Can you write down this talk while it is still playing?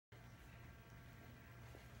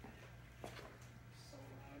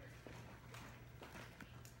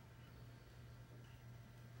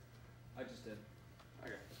missed it.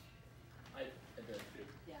 Okay. I did.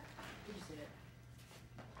 Yeah. We just did it.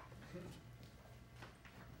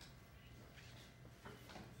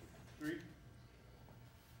 Three.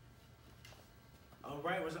 All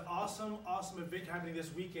right, it was an awesome event happening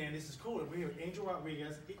this weekend. This is cool. We're here with Angel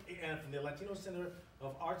Rodriguez and from the Latino Center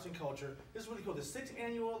of Arts and Culture. This is really cool. The 6th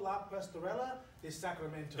annual La Pastorela de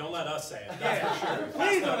Sacramento. Don't let us say it. Yeah, That's for sure.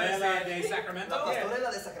 please don't let us Pastorela say it. de Sacramento. La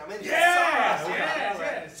Pastorela de Sacramento. Yes, Okay. yes,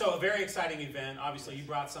 yes. So a very exciting event. Obviously, you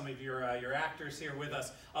brought some of your actors here with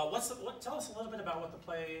us. Tell us a little bit about what the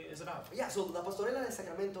play is about. Yeah, so La Pastorela de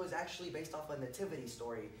Sacramento is actually based off a nativity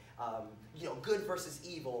story. You know, good versus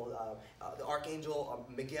evil. The archangel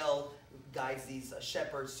Miguel guides these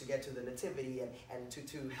shepherds to get to the nativity and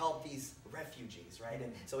to help these refugees, right?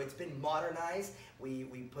 And so it's been modernized.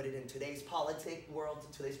 We put it in today's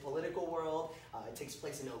political world. It takes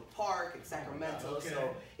place in Oak Park, in Sacramento. Okay.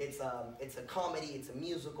 So it's a comedy, it's a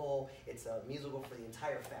musical for the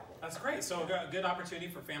entire family. That's great. So good opportunity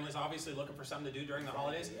for families obviously looking for something to do during the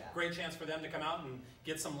holidays. Yeah. Great chance for them to come out and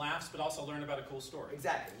get some laughs, but also learn about a cool story.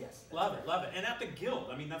 Exactly, yes. Love it, love it. And at the Guild,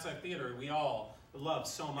 I mean, that's a theater we all love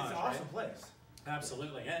so much. It's an awesome place.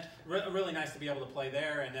 Absolutely, and really nice to be able to play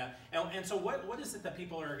there. And so what is it that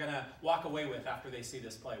people are going to walk away with after they see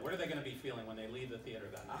this play? What are they going to be feeling when they leave the theater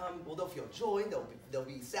that night? Well, they'll feel joy. They'll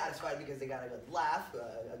be satisfied because they got a good laugh,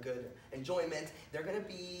 a good enjoyment. They're going to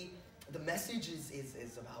be. The message is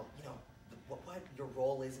about, you know, what your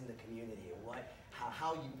role is in the community, what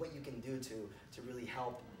you can do to really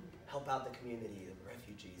help out the community, the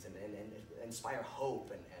refugees, and inspire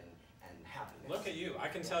hope and happiness. Look at you. I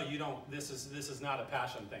can tell you don't, this is not a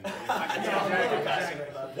passion thing for you. I can tell you're very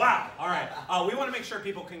passionate. Wow. All right. We want to make sure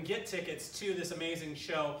people can get tickets to this amazing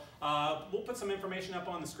show. We'll put some information up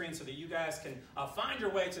on the screen so that you guys can find your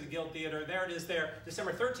way to the Guild Theater. There it is there,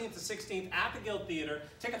 December 13th to 16th at the Guild Theater.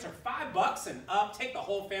 Tickets are $5 and up. Take the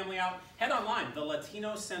whole family out. Head online,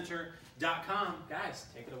 thelatinocenter.com. Guys,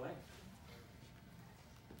 take it away.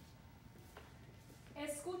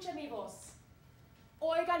 Escucha mi voz.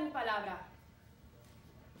 Oigan mi palabra.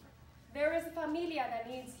 There is a familia that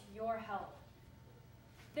needs your help.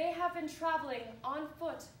 They have been traveling on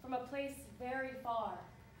foot from a place very far.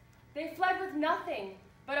 They fled with nothing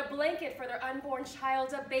but a blanket for their unborn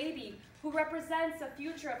child, a baby who represents a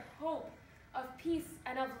future of hope, of peace,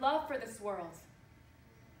 and of love for this world.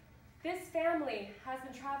 This family has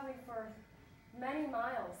been traveling for many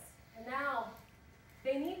miles, and now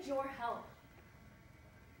they need your help.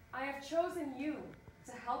 I have chosen you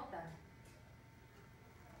to help them.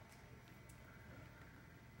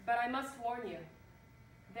 But I must warn you,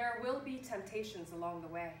 there will be temptations along the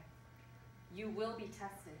way. You will be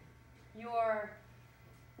tested. Your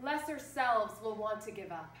lesser selves will want to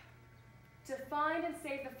give up. To find and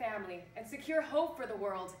save the family and secure hope for the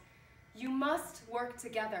world, you must work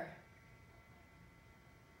together.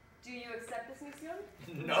 Do you accept this mission?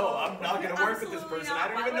 No, I'm not going to work with this person. I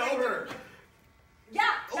don't even know her. Yeah,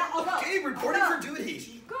 I'll go. Okay, reporting for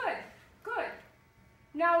duty. Good, good.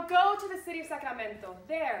 Now go to the city of Sacramento.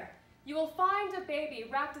 There, you will find a baby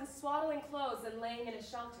wrapped in swaddling clothes and laying in a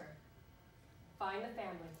shelter. Find the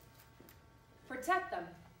family. Protect them.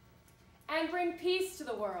 And bring peace to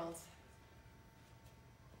the world.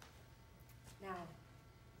 Now,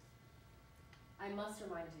 I must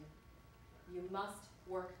remind you, you must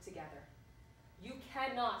work together. You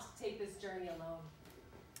cannot take this journey alone.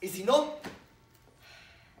 ¿Y si no?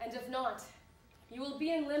 And if not, you will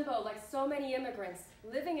be in limbo like so many immigrants,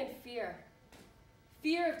 living in fear.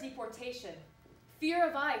 Fear of deportation, fear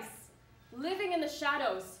of ICE, living in the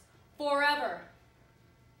shadows forever.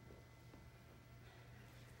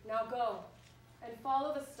 Now go and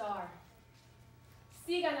follow the star.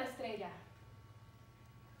 Siga la estrella.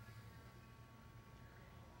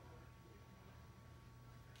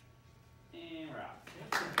 And we're out.